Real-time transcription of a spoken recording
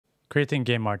Creating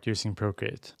game art using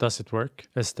Procreate. Does it work?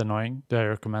 Is it annoying? Do I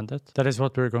recommend it? That is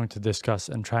what we're going to discuss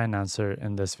and try and answer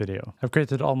in this video. I've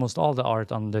created almost all the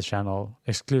art on this channel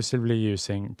exclusively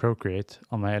using Procreate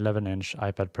on my 11-inch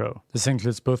iPad Pro. This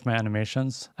includes both my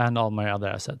animations and all my other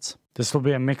assets. This will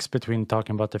be a mix between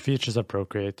talking about the features of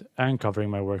Procreate and covering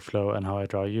my workflow and how I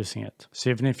draw using it. So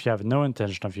even if you have no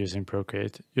intention of using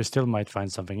Procreate, you still might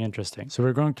find something interesting. So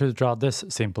we're going to draw this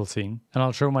simple scene, and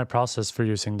I'll show my process for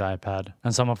using the iPad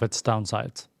and some of its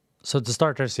downsides. So to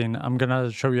start our scene, I'm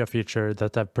gonna show you a feature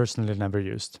that I've personally never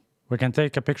used. We can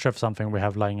take a picture of something we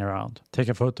have lying around, take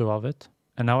a photo of it,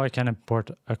 and now I can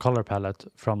import a color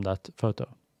palette from that photo.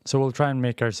 So we'll try and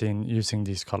make our scene using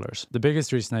these colors. The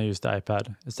biggest reason I use the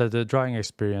iPad is that the drawing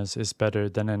experience is better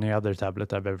than any other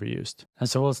tablet I've ever used. And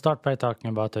so we'll start by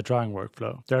talking about the drawing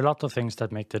workflow. There are a lot of things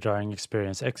that make the drawing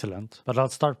experience excellent, but I'll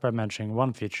start by mentioning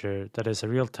one feature that is a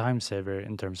real time saver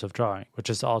in terms of drawing,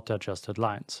 which is auto-adjusted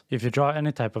lines. If you draw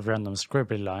any type of random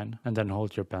scribbly line and then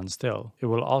hold your pen still, it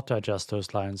will auto-adjust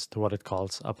those lines to what it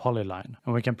calls a polyline.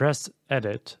 And we can press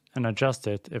edit and adjust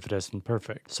it if it isn't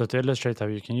perfect. So to illustrate how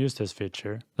you can use this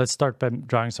feature, let's start by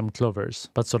drawing some clovers,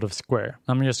 but sort of square.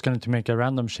 I'm just going to make a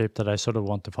random shape that I sort of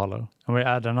want to follow. And we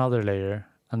add another layer,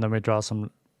 and then we draw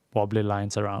some wobbly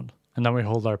lines around. And then we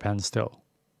hold our pen still.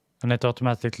 And it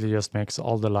automatically just makes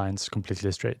all the lines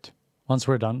completely straight. Once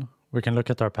we're done, we can look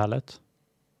at our palette,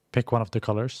 pick one of the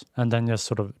colors, and then just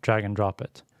sort of drag and drop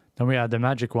it. Then we add the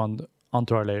magic wand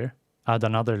onto our layer, add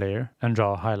another layer, and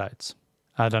draw highlights.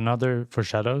 Add another for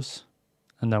shadows,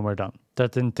 and then we're done.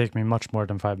 That didn't take me much more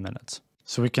than 5 minutes.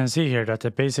 So we can see here that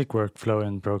the basic workflow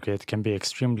in Procreate can be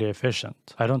extremely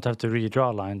efficient. I don't have to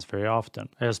redraw lines very often.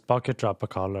 I just bucket drop a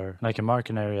color, and I can mark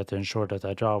an area to ensure that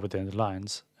I draw within the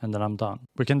lines, and then I'm done.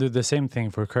 We can do the same thing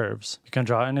for curves. You can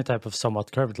draw any type of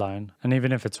somewhat curved line, and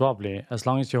even if it's wobbly, as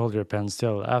long as you hold your pen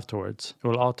still afterwards, it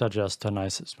will auto-adjust to a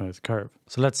nice smooth curve.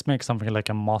 So let's make something like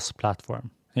a moss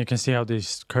platform. And you can see how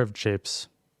these curved shapes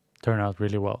turn out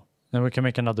really well. Then we can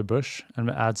make another bush and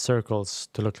add circles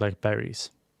to look like berries.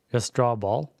 Just draw a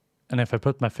ball, and if I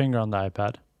put my finger on the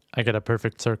iPad, I get a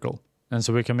perfect circle. And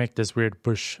so we can make this weird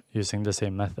bush using the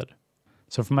same method.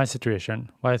 So for my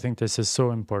situation, why I think this is so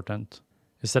important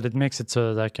is that it makes it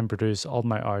so that I can produce all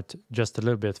my art just a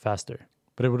little bit faster.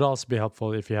 But it would also be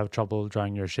helpful if you have trouble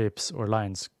drawing your shapes or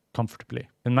lines comfortably.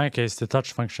 In my case, the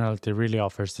touch functionality really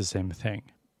offers the same thing.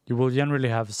 You will generally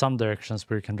have some directions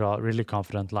where you can draw really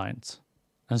confident lines.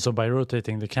 And so by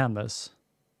rotating the canvas,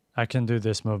 I can do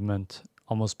this movement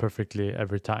almost perfectly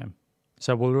every time.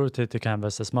 So I will rotate the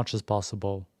canvas as much as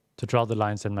possible to draw the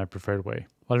lines in my preferred way.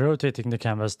 While rotating the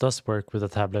canvas does work with a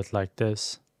tablet like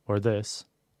this or this,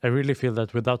 I really feel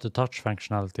that without the touch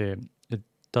functionality, it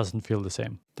doesn't feel the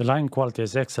same. The line quality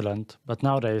is excellent, but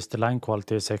nowadays the line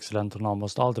quality is excellent on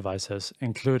almost all devices,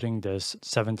 including this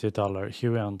 $70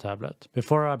 Huion tablet.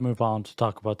 Before I move on to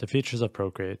talk about the features of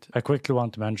Procreate, I quickly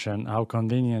want to mention how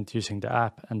convenient using the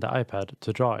app and the iPad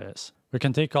to draw is. We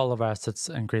can take all of our assets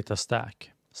and create a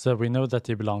stack, so that we know that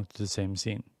they belong to the same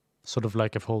scene, sort of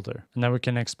like a folder, and then we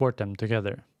can export them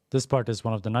together. This part is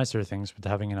one of the nicer things with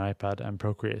having an iPad and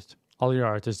Procreate. All your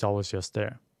art is always just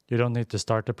there. You don't need to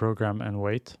start the program and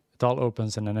wait. It all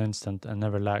opens in an instant and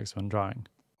never lags when drawing.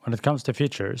 When it comes to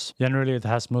features, generally it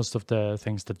has most of the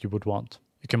things that you would want.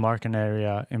 You can mark an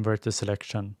area, invert the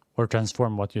selection, or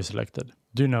transform what you selected.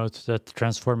 Do note that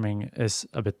transforming is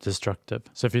a bit destructive,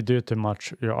 so if you do it too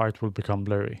much, your art will become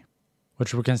blurry.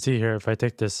 Which we can see here if I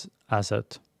take this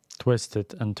asset, twist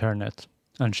it and turn it,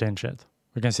 and change it.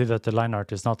 We can see that the line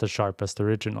art is not as sharp as the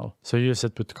original, so use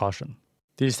it with caution.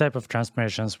 These type of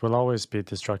transformations will always be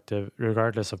destructive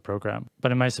regardless of program,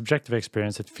 but in my subjective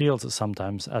experience it feels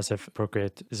sometimes as if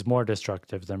Procreate is more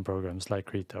destructive than programs like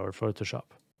Krita or Photoshop.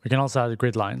 We can also add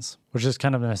grid lines, which is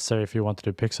kind of necessary if you want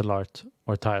to do pixel art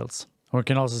or tiles. And we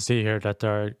can also see here that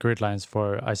there are grid lines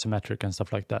for isometric and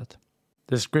stuff like that.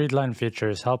 This grid line feature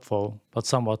is helpful, but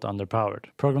somewhat underpowered.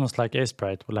 Programs like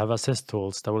Sprite will have assist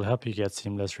tools that will help you get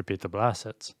seamless repeatable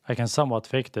assets. I can somewhat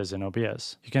fake this in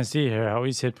OBS. You can see here how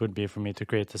easy it would be for me to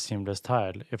create a seamless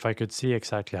tile if I could see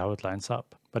exactly how it lines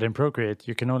up. But in Procreate,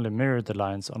 you can only mirror the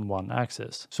lines on one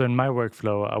axis. So in my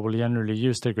workflow, I will generally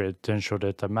use the grid to ensure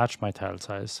that I match my tile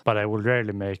size, but I will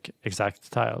rarely make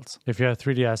exact tiles. If you have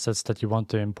 3D assets that you want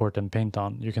to import and paint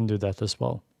on, you can do that as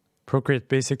well. Procreate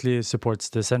basically supports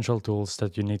the essential tools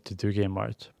that you need to do game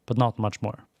art, but not much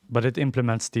more. But it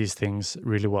implements these things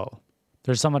really well.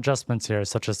 There's some adjustments here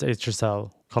such as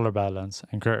HSL, color balance,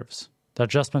 and curves. The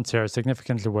adjustments here are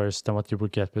significantly worse than what you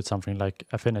would get with something like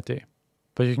Affinity.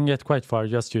 But you can get quite far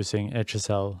just using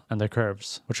HSL and the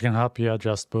curves, which can help you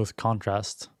adjust both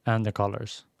contrast and the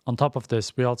colors. On top of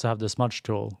this, we also have the smudge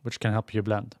tool, which can help you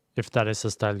blend, if that is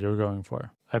the style you're going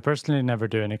for. I personally never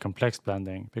do any complex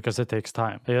blending because it takes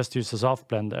time. I just use a soft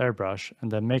blend airbrush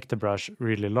and then make the brush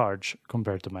really large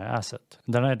compared to my asset.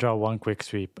 And then I draw one quick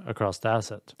sweep across the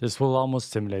asset. This will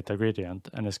almost simulate a gradient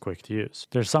and is quick to use.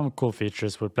 There's some cool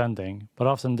features with blending, but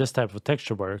often this type of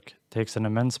texture work takes an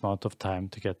immense amount of time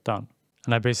to get done.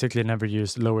 And I basically never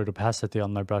use lowered opacity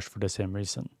on my brush for the same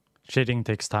reason. Shading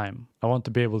takes time. I want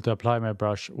to be able to apply my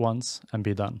brush once and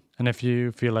be done. And if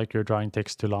you feel like your drawing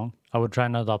takes too long, I would try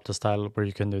and adopt a style where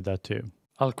you can do that too.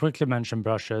 I'll quickly mention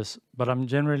brushes, but I'm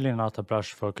generally not a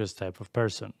brush focused type of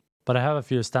person. But I have a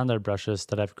few standard brushes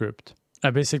that I've grouped.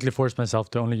 I basically force myself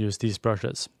to only use these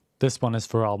brushes. This one is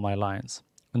for all my lines.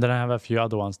 And then I have a few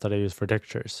other ones that I use for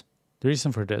textures. The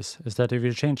reason for this is that if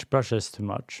you change brushes too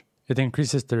much, it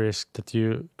increases the risk that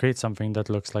you create something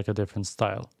that looks like a different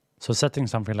style. So setting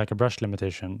something like a brush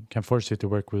limitation can force you to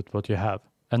work with what you have,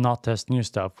 and not test new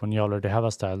stuff when you already have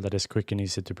a style that is quick and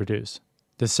easy to produce.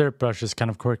 The syrup brush is kind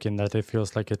of quirky in that it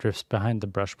feels like it drifts behind the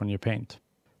brush when you paint.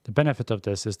 The benefit of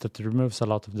this is that it removes a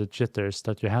lot of the jitters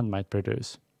that your hand might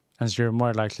produce, and so you're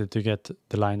more likely to get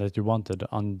the line that you wanted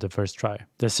on the first try.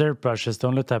 The syrup brush is the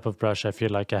only type of brush I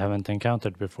feel like I haven't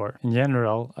encountered before. In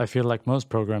general, I feel like most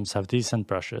programs have decent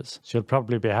brushes, so you'll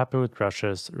probably be happy with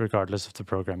brushes regardless of the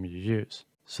program you use.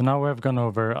 So now we have gone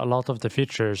over a lot of the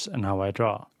features and how I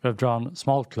draw. We have drawn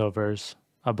small clovers,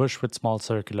 a bush with small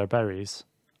circular berries,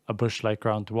 a bush-like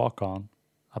ground to walk on,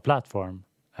 a platform,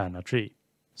 and a tree.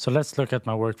 So let's look at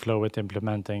my workflow with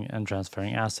implementing and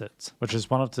transferring assets, which is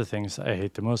one of the things I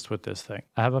hate the most with this thing.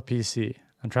 I have a PC,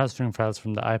 and transferring files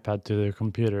from the iPad to the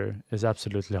computer is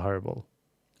absolutely horrible.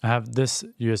 I have this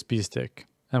USB stick,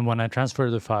 and when I transfer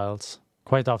the files,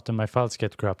 quite often my files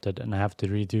get corrupted and I have to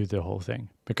redo the whole thing,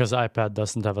 because the iPad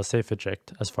doesn't have a safe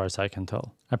eject as far as I can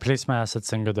tell. I place my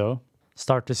assets in Godot,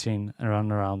 start the scene and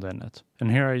run around in it.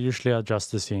 And here I usually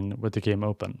adjust the scene with the game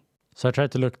open. So I try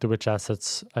to look to which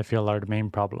assets I feel are the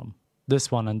main problem.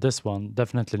 This one and this one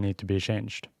definitely need to be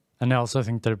changed. And I also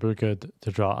think that it would be good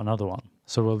to draw another one,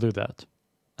 so we'll do that.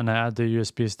 And I add the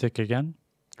USB stick again,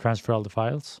 transfer all the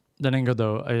files. Then in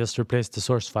Godot, I just replace the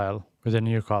source file with the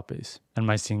new copies, and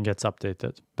my scene gets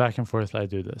updated. Back and forth I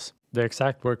do this. The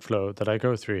exact workflow that I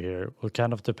go through here will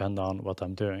kind of depend on what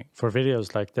I'm doing. For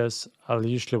videos like this, I'll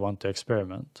usually want to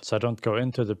experiment, so I don't go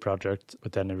into the project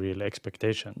with any real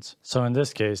expectations. So in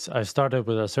this case, I started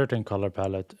with a certain color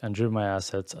palette and drew my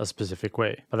assets a specific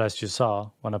way. But as you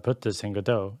saw, when I put this in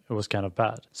Godot, it was kind of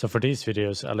bad. So for these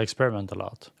videos, I'll experiment a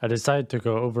lot. I decided to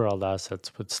go over all the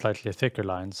assets with slightly thicker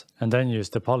lines, and then use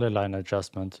the polyline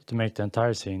adjustment to make the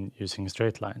entire scene using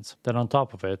straight lines. Then on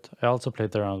top of it, I also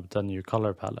played around with a new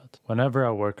color palette. Whenever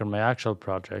I work on my actual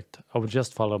project, I would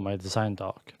just follow my design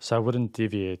doc, so I wouldn't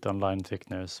deviate on line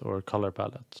thickness or color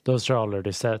palette. Those are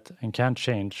already set and can't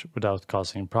change without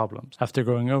causing problems. After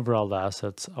going over all the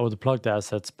assets, I would plug the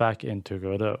assets back into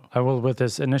Godot. I will, with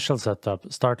this initial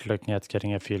setup, start looking at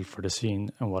getting a feel for the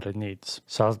scene and what it needs.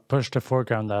 So I'll push the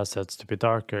foreground assets to be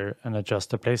darker and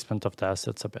adjust the placement of the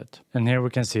assets a bit. And here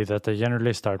we can see that I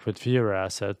generally start with fewer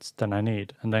assets than I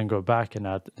need and then go back and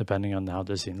add depending on how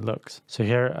the scene looks. So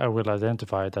here I will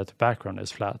identify that the background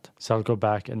is flat, so I'll go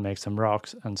back and make some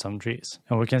rocks and some trees.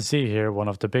 And we can see here one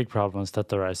of the big problems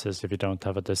that arises if you don't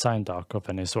have a design doc of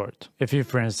any sort. If you,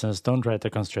 for instance, don't write a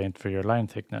constraint for your line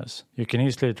thickness, you can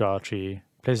easily draw a tree,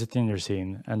 place it in your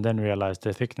scene, and then realize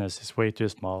the thickness is way too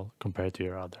small compared to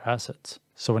your other assets.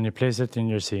 So when you place it in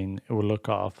your scene, it will look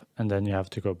off and then you have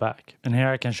to go back. And here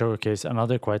I can showcase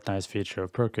another quite nice feature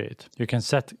of Procreate. You can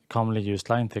set commonly used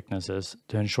line thicknesses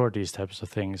to ensure these types of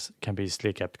things can be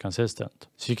easily kept consistent.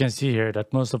 So you can see here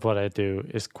that most of what I do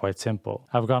is quite simple.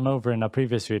 I've gone over in a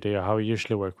previous video how I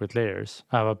usually work with layers.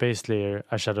 I have a base layer,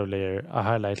 a shadow layer, a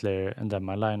highlight layer, and then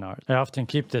my line art. I often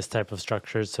keep this type of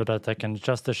structure so that I can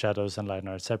adjust the shadows and line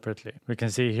art separately. We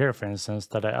can see here, for instance,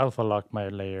 that I alpha lock my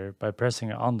layer by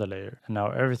pressing on the layer, and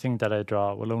now everything that I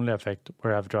draw will only affect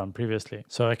where I've drawn previously.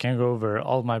 So I can go over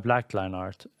all my black line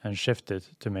art and shift it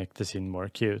to make the scene more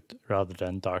cute rather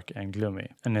than dark and gloomy.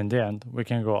 And in the end, we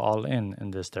can go all in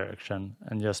this direction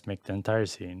and just make the entire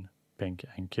scene pink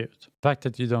and cute. The fact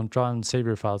that you don't draw and save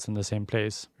your files in the same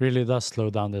place really does slow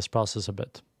down this process a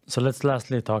bit. So let's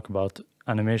lastly talk about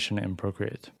animation in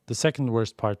Procreate. The second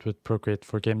worst part with Procreate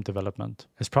for game development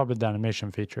is probably the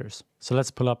animation features. So let's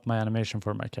pull up my animation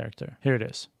for my character. Here it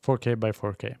is, 4K by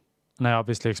 4K. And I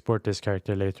obviously export this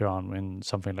character later on in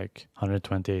something like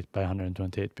 128 by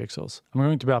 128 pixels. I'm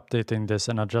going to be updating this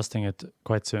and adjusting it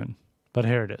quite soon. But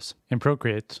here it is. In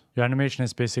Procreate, your animation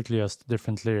is basically just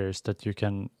different layers that you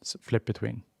can flip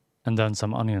between. And then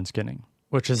some onion skinning,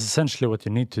 which is essentially what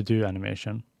you need to do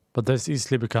animation. but this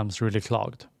easily becomes really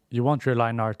clogged. You want your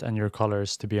line art and your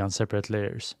colors to be on separate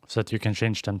layers so that you can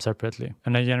change them separately.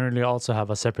 And I generally also have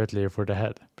a separate layer for the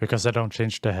head because I don't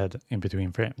change the head in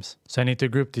between frames. So I need to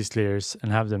group these layers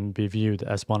and have them be viewed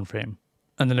as one frame.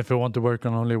 And then if I want to work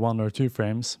on only 1 or 2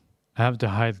 frames, I have to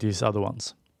hide these other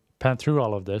ones. Pan through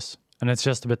all of this, and it's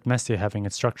just a bit messy having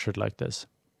it structured like this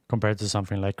compared to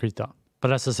something like Krita.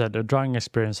 But as I said, the drawing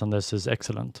experience on this is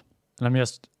excellent. And I'm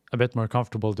just a bit more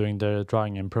comfortable doing the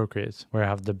drawing in Procreate, where I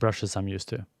have the brushes I'm used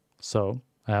to. So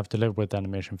I have to live with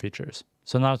animation features.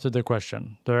 So now to the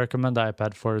question, do I recommend the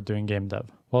iPad for doing game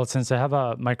dev? Well, since I have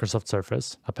a Microsoft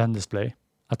Surface, a pen display,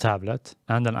 a tablet,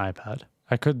 and an iPad,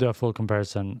 I could do a full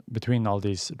comparison between all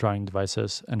these drawing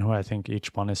devices and who I think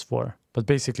each one is for. But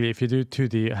basically, if you do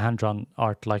 2D hand-drawn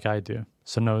art like I do,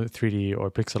 so no 3D or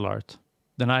pixel art,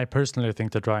 then I personally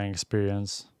think the drawing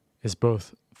experience is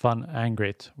both fun and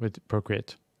great with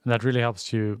Procreate. And that really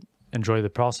helps you enjoy the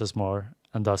process more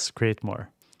and thus create more.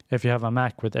 If you have a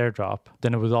Mac with AirDrop,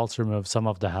 then it would also remove some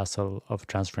of the hassle of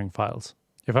transferring files.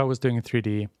 If I was doing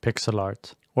 3D pixel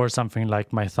art or something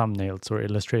like my thumbnails or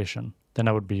illustration, then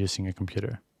I would be using a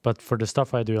computer. But for the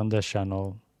stuff I do on this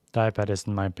channel, the iPad is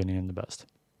in my opinion the best.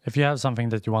 If you have something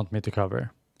that you want me to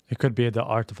cover, it could be the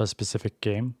art of a specific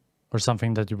game or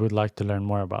something that you would like to learn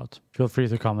more about, feel free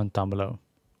to comment down below.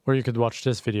 Or you could watch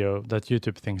this video that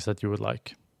YouTube thinks that you would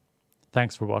like.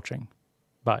 Thanks for watching.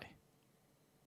 Bye.